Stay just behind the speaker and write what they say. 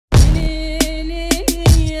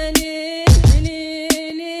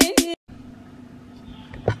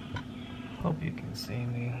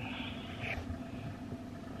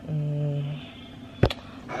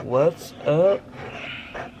What's up?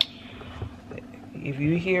 If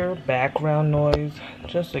you hear background noise,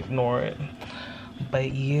 just ignore it.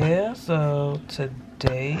 But yeah, so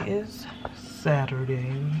today is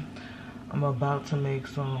Saturday. I'm about to warm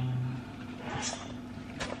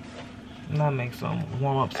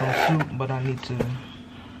up some soup, but I need to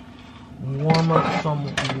warm up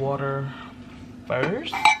some water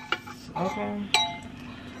first. Okay.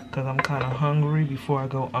 Because I'm kind of hungry before I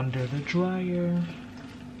go under the dryer.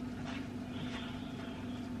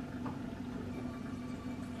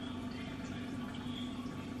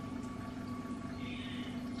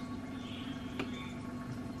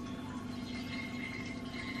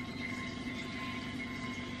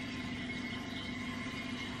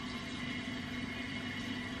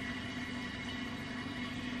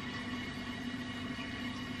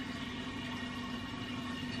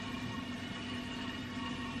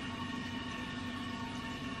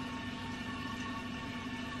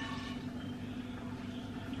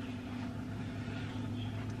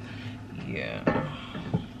 Yeah.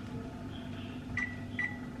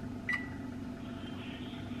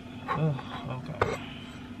 Oh, okay.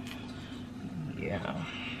 Yeah.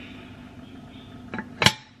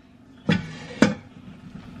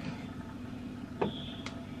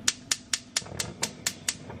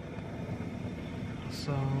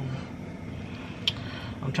 So,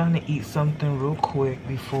 I'm trying to eat something real quick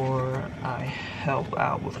before I help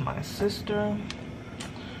out with my sister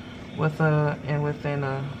within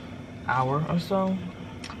a hour or so.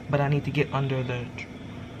 But I need to get under the,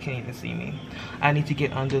 can't even see me. I need to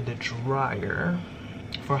get under the dryer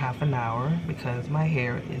for half an hour because my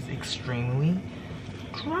hair is extremely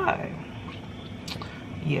dry.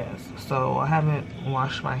 Yes, so I haven't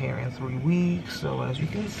washed my hair in 3 weeks. So as you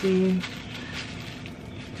can see,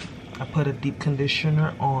 I put a deep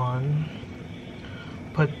conditioner on. I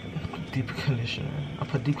put deep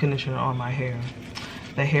conditioner on my hair.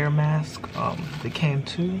 The hair mask, the can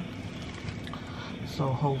 2. So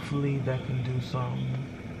hopefully that can do some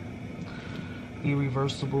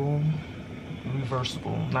reversible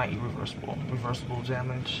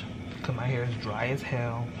damage, because my hair is dry as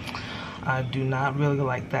hell. I do not really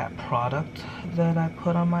like that product that I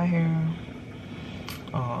put on my hair.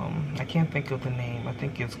 I can't think of the name. I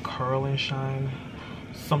think it's Curl and Shine,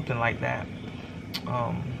 something like that.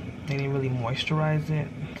 They didn't really moisturize it,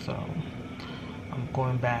 so I'm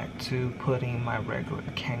going back to putting my regular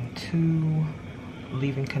Can 2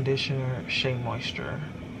 leave-in conditioner Shea Moisture,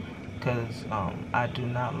 because I do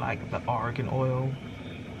not like the argan oil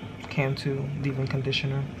Can 2 leave-in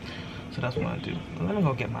conditioner. So that's what I'm gonna do. But let me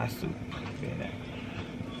go get my soup. Yeah.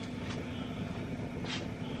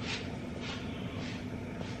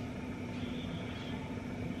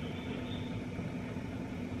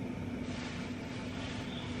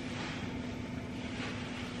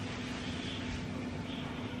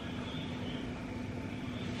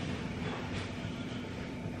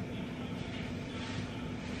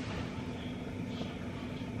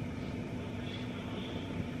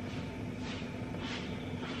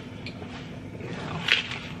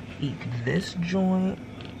 Eat this joint.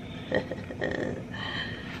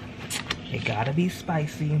 It gotta be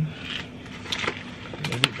spicy.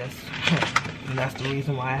 Maybe that's the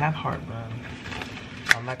reason why I have heartburn.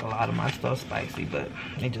 I like a lot of my stuff spicy, but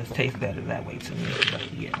it just tastes better that way to me.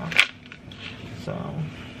 But yeah. So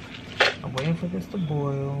I'm waiting for this to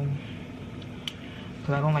boil,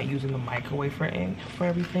 because I don't like using the microwave for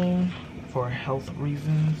everything for health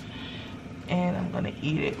reasons. And I'm gonna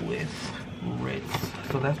eat it with Ritz.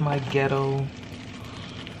 So that's my ghetto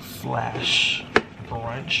 /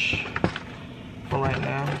 brunch for right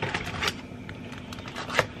now,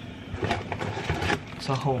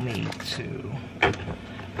 to hold me to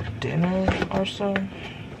dinner or so.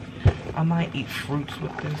 I might eat fruits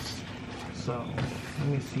with this. So let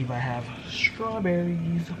me see if I have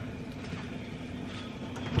strawberries.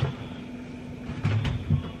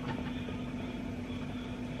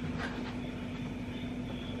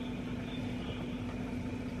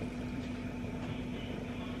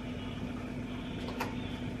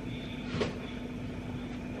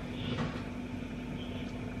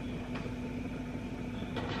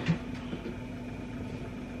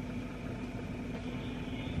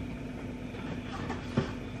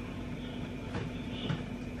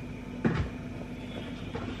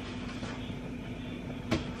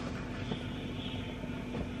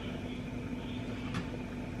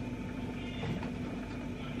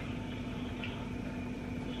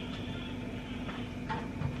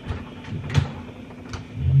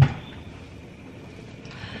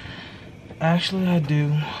 Actually, I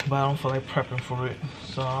do, but I don't feel like prepping for it.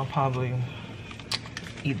 So I'll probably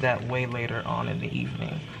eat that way later on in the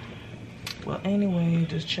evening. Well, anyway,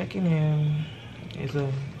 just checking in. It's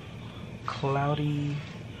a cloudy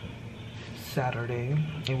Saturday.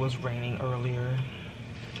 It was raining earlier,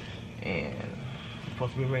 and it's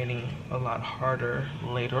supposed to be raining a lot harder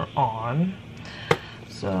later on.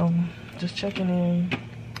 So, just checking in,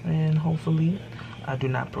 and hopefully I do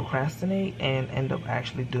not procrastinate and end up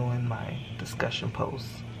actually doing my discussion post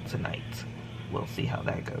tonight. We'll see how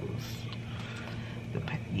that goes.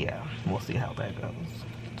 Yeah, we'll see how that goes.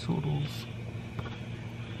 Toodles.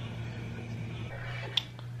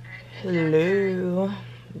 Hello,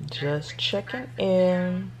 just checking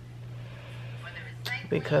in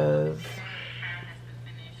because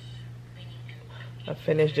I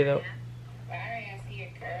finished it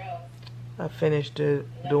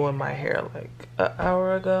doing my hair like an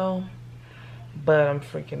hour ago, but I'm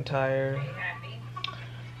freaking tired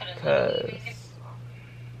because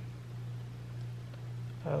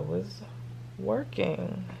I was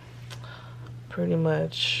working pretty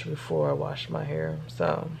much before I washed my hair.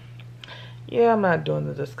 So yeah, I'm not doing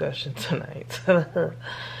the discussion tonight.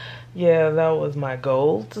 Yeah, that was my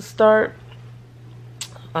goal to start.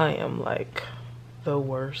 I am like the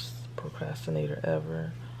worst procrastinator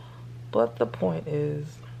ever. But the point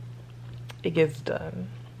is, it gets done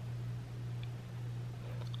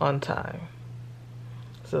on time.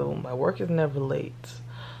 So my work is never late.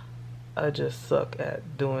 I just suck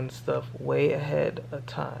at doing stuff way ahead of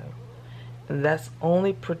time. And that's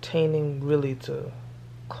only pertaining really to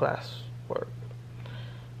classwork.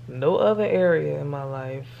 No other area in my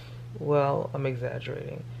life, well, I'm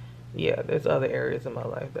exaggerating. Yeah, there's other areas in my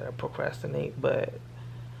life that I procrastinate, but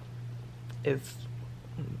it's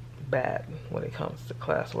bad when it comes to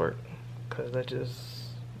classwork because I'm just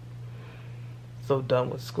so done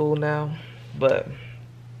with school now. But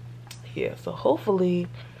yeah, so hopefully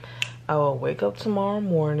I will wake up tomorrow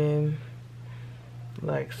morning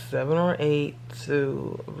like 7 or 8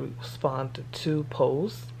 to respond to 2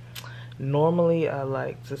 posts. Normally I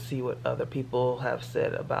like to see what other people have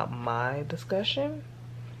said about my discussion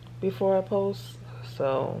before I post.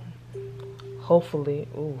 So hopefully,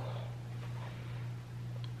 ooh.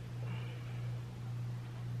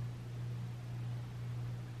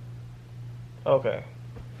 Okay,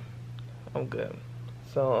 I'm good.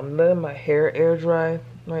 So I'm letting my hair air dry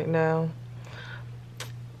right now.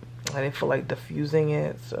 I didn't feel like diffusing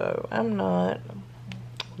it, so I'm not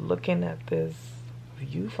looking at this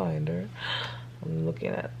viewfinder. I'm looking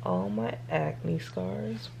at all my acne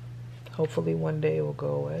scars. Hopefully one day it will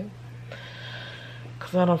go away.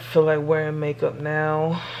 Cause I don't feel like wearing makeup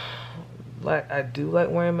now. Like, I do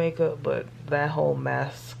like wearing makeup, but that whole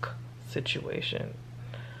mask situation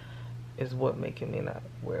is what making me not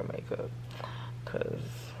wear makeup, cause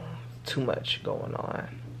too much going on.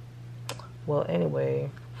 Well,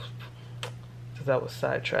 anyway, since I was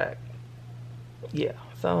sidetracked, yeah,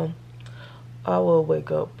 so I will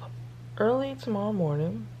wake up early tomorrow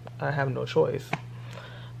morning. I have no choice.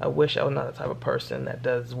 I wish I was not the type of person that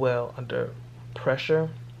does well under pressure.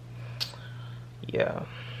 Yeah,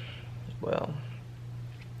 well,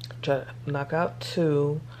 try to knock out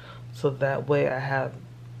 2 so that way I have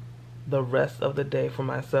the rest of the day for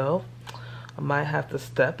myself. I might have to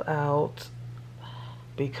step out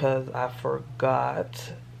because I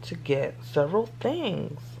forgot to get several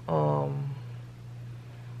things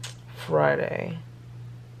Friday,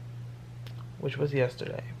 which was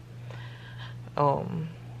yesterday,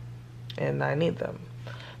 and I need them,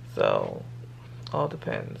 so all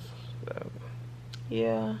depends. So,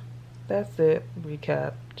 yeah, that's it.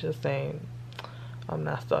 Recap, just saying I'm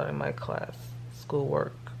not starting my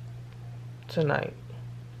schoolwork tonight,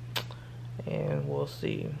 and we'll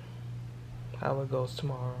see how it goes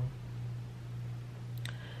tomorrow,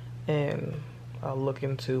 and I'll look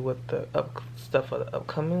into what the stuff for the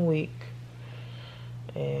upcoming week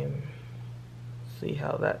and see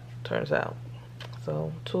how that turns out.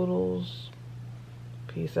 So toodles,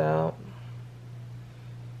 peace out,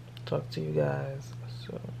 talk to you guys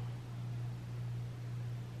soon.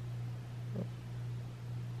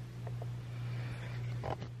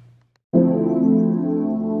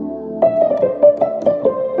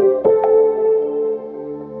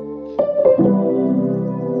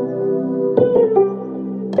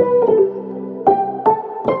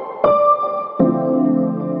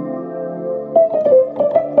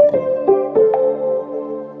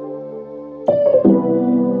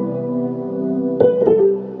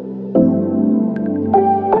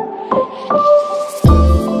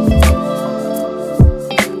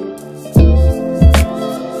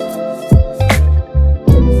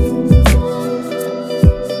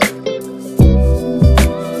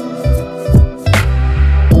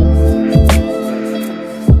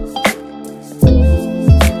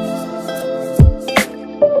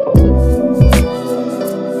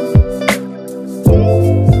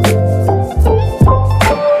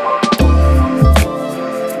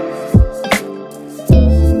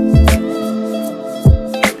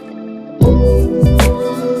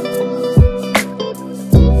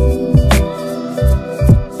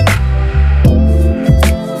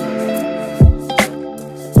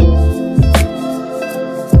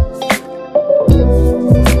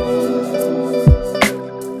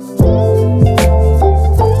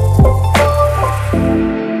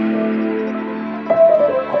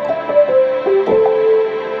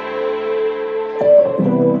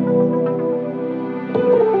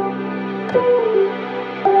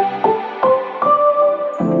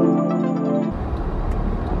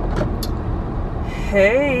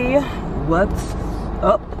 Hey, what's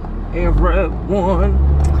up, everyone?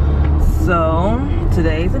 So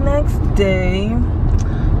today's the next day,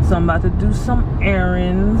 so I'm about to do some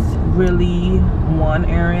errands. Really, one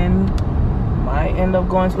errand, might end up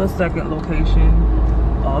going to a second location,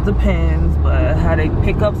 all depends. But I had to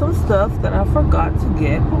pick up some stuff that I forgot to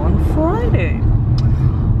get on Friday,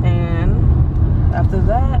 and after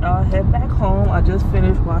that I'll head back home. I just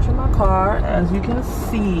finished washing my car, as you can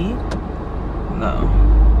see.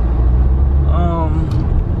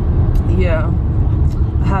 Yeah,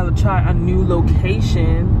 I have to try a new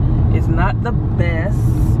location. It's not the best,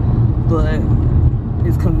 but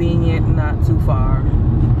it's convenient, not too far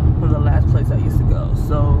from the last place I used to go.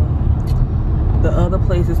 So the other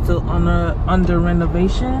place is still under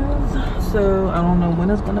renovations, so I don't know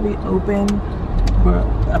when it's gonna be open, but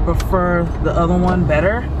I prefer the other one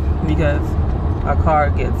better because our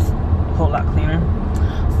car gets a whole lot cleaner.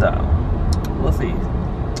 So we'll see.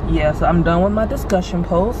 Yeah, so I'm done with my discussion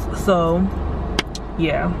post. So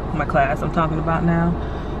yeah, my class I'm talking about now.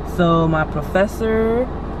 So my professor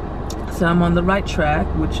said I'm on the right track,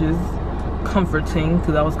 which is comforting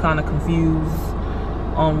because I was kind of confused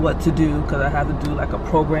on what to do, because I had to do like a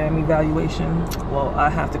program evaluation. Well, I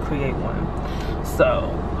have to create one, so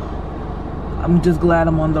I'm just glad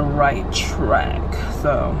I'm on the right track.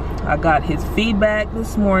 So I got his feedback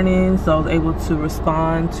this morning, so I was able to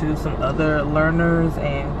respond to some other learners,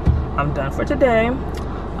 and I'm done for today.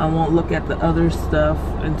 I won't look at the other stuff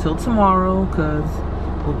until tomorrow because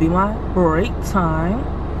it will be my break time.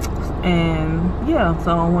 And yeah,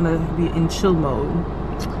 so I want to be in chill mode.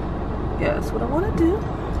 Yeah, that's what I want to do.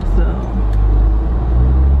 So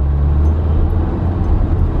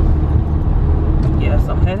yes,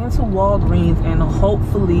 I'm heading to Walgreens, and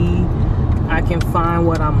hopefully I can find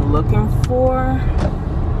what I'm looking for.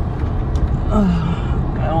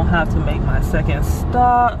 I don't have to make my second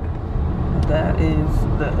stop. That is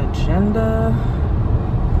the agenda.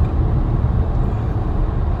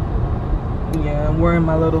 Yeah, I'm wearing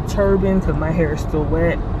my little turban because my hair is still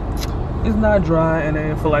wet. It's not dry, and I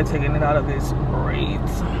didn't feel like taking it out of its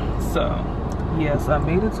braids. So yes, I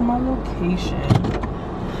made it to my location,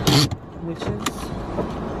 which is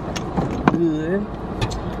good.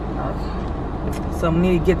 So I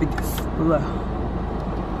need to get the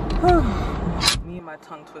me and my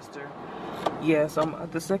tongue twister. Yeah, so I'm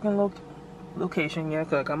at the second location. Yeah,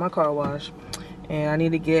 cause I got my car washed, and I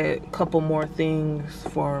need to get a couple more things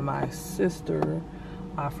for my sister.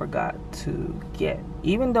 I forgot to get,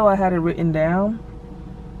 even though I had it written down,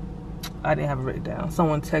 I didn't have it written down.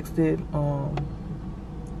 Someone texted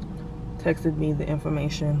me the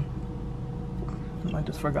information. I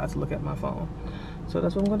just forgot to look at my phone. So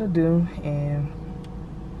that's what I'm gonna do, and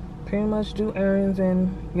pretty much do errands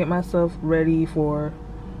and get myself ready for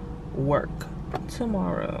work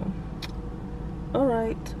tomorrow. All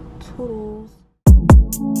right, toodles.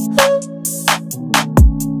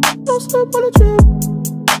 Don't slip on the trip.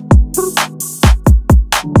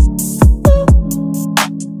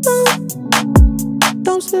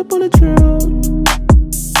 Don't slip on the trail.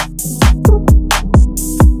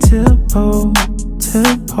 Tempo,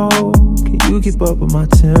 tempo. Can you keep up with my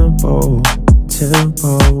tempo?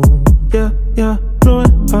 Tempo. Yeah, yeah.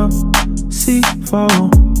 Blowing up C4.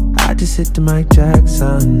 I just hit the Mike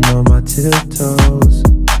Jackson on my tiptoes.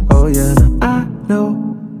 Oh yeah, now I know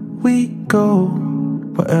we go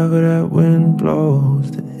wherever that wind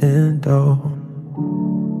blows. The endo.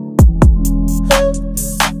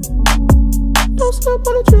 Don't slip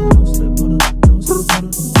on the trail. Don't slip on the, don't slip on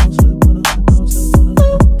the, don't slip on the, don't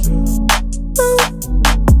slip on the trail.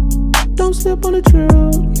 Don't slip on the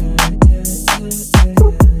trail.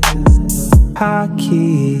 High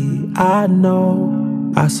key, I know.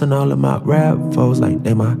 I send all of my rap foes like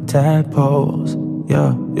they my tadpoles.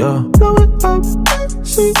 Yeah, yeah. Blowing up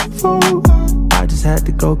C4. I just had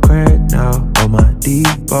to go crack now on my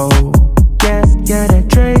Depot. Yeah, yeah, that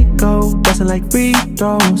Draco bustin' like free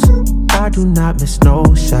throws. I do not miss no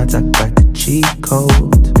shots, I got the cheat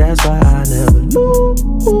code. That's why I never lose.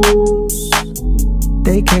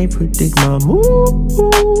 They can't predict my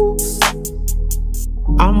moves.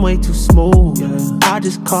 I'm way too smooth, yeah. I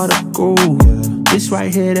just caught a groove, yeah. This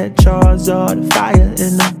right here, that Charizard, the fire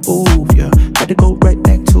in the booth, yeah. Had to go right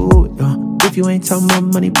back to it, yeah. If you ain't talking about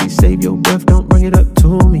money, please save your breath, don't bring it up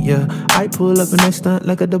to me, yeah. I pull up in that stunt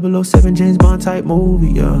like a 007 James Bond type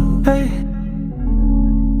movie, yeah. Hey,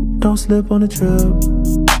 don't slip on the trip.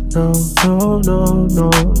 No, no, no, no,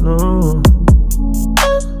 no.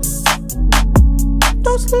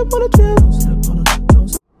 Don't slip on the trip. Don't slip on the trip.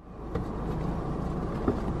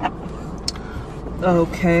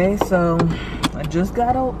 Okay, so I just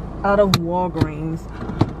got out of Walgreens.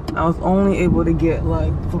 I was only able to get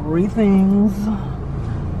like 3 things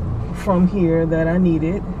from here that I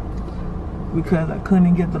needed because I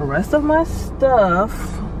couldn't get the rest of my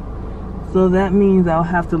stuff. So that means I'll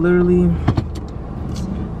have to literally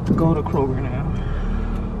go to Kroger now.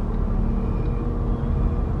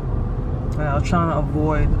 And I was trying to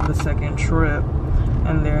avoid the second trip,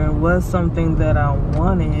 and there was something that I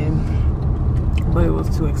wanted, but it was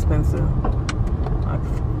too expensive. I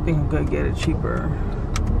think I could get it cheaper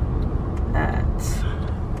at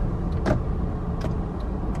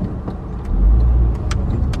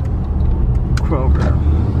Kroger.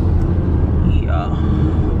 Yeah.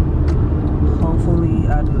 Hopefully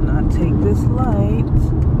I do not take this light.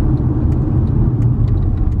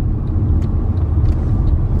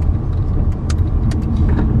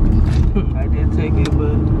 I did take it,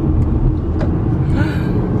 but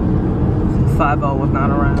 5-0 was not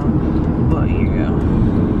around. But yeah.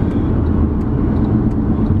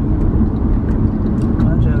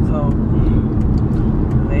 I just hope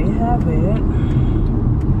they have it.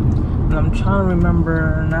 And I'm trying to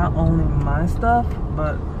remember not only my stuff,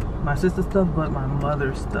 but my sister's stuff, but my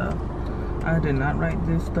mother's stuff. I did not write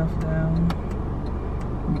this stuff down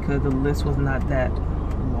because the list was not that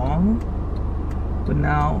long. But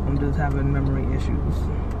now I'm just having memory issues.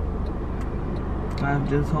 I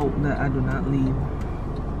just hope that I do not leave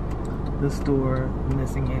the store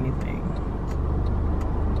missing anything.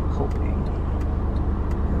 Hoping.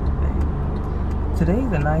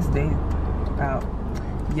 Today's a nice day out.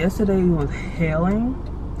 Yesterday was hailing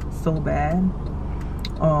so bad.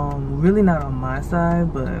 Really not on my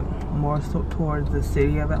side, but more so towards the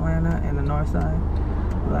city of Atlanta and the north side.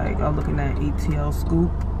 Like I was looking at ATL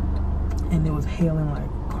Scoop, and it was hailing like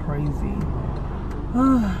crazy.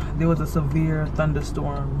 There was a severe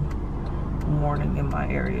thunderstorm warning in my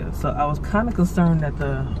area, so I was kind of concerned that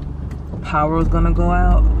the power was gonna go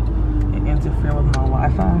out and interfere with my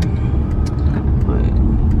Wi-Fi, but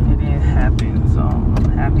it didn't happen, so I'm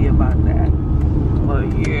happy about that. But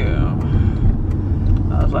yeah,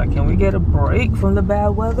 I was like, can we get a break from the bad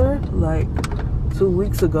weather? Like 2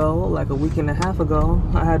 weeks ago, like a week and a half ago,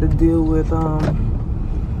 I had to deal with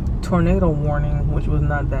tornado warning, which was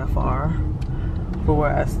not that far for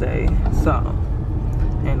where I stay. So,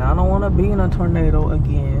 and I don't want to be in a tornado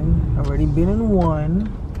again. I've already been in one,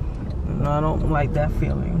 and I don't like that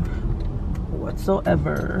feeling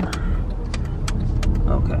whatsoever.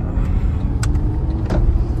 Okay.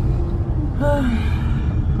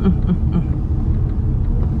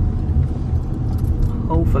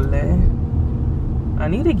 Hopefully. I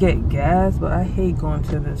need to get gas, but I hate going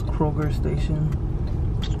to this Kroger station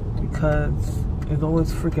because it's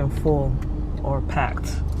always freaking full or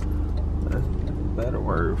packed. That's a better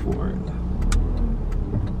word for it.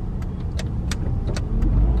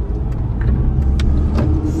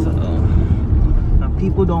 So, now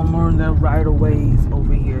people don't learn their right of ways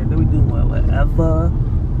over here. They be doing whatever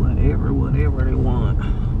they want.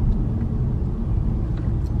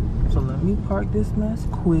 So let me park this mess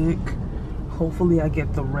quick. Hopefully I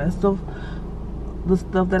get the rest of the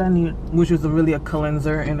stuff that I need, which is really a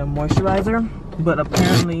cleanser and a moisturizer, but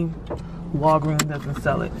apparently Walgreens doesn't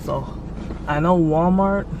sell it. So I know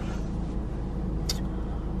Walmart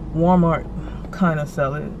kind of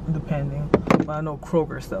sell it depending, but I know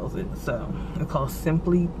Kroger sells it. So it's called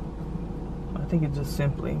Simply. I think it's just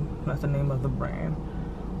Simply. That's the name of the brand.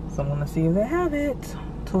 So I'm gonna see if they have it.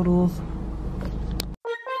 Toodles.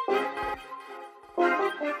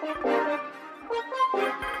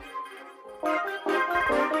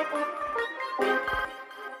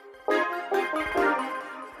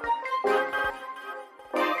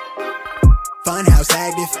 Funhouse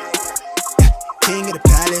active, king of the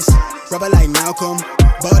palace, rubber like Malcolm,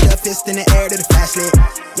 balled up fist in the air to the fast lit,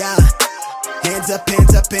 yeah, hands up in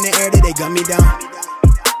the air that they gun me down,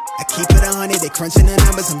 I keep it 100, they crunching the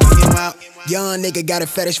numbers, I'm getting wild, young nigga got a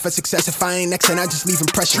fetish for success, if I ain't next and I just leave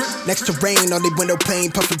impression, next to rain on the window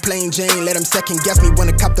pane, puffin' plain Jane, let them second guess me,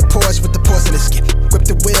 wanna cop the Porsche with the porcelain skin, grip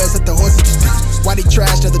the wheels, let the horses just spin. Why they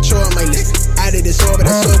trash another chore on my list? Out of this orbit,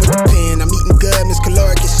 I soar with the pen. I'm eating good, Miss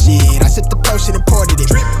Caloric as shit. I sipped the potion and poured it in.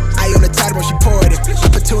 I on the tide when she poured it.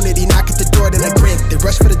 Opportunity knock at the door, then I grin. They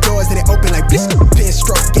rush for the doors, then they open like bliss. Pin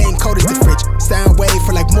stroke, game cold as the fridge. Sound wave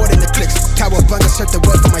for like more than the clicks. Cowabunga, search the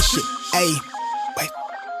world for my shit. Ayy, wait.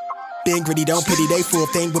 Been gritty, don't pity, they fool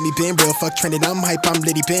thing with me, been real, fuck trending, I'm hype, I'm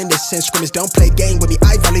litty, been this since scrimmage, don't play game with me,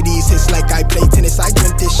 I volley these hits like I play tennis, I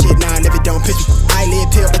dreamt this shit, now I live it, don't pity, I live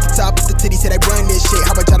here at the top of the titty, said I run this shit,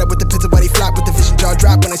 how I jot it with the pistol, why they flop with the vision, jaw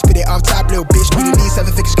drop when I spit it off top, little bitch, we need 7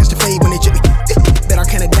 figures, catch the fade when they jit me, bet I'll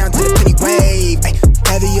count it down to the penny wave, ay,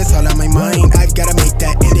 heavy is all on my mind, I've gotta make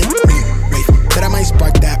that end it,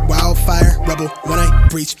 trouble when I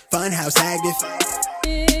breach. Funhouse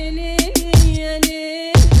active.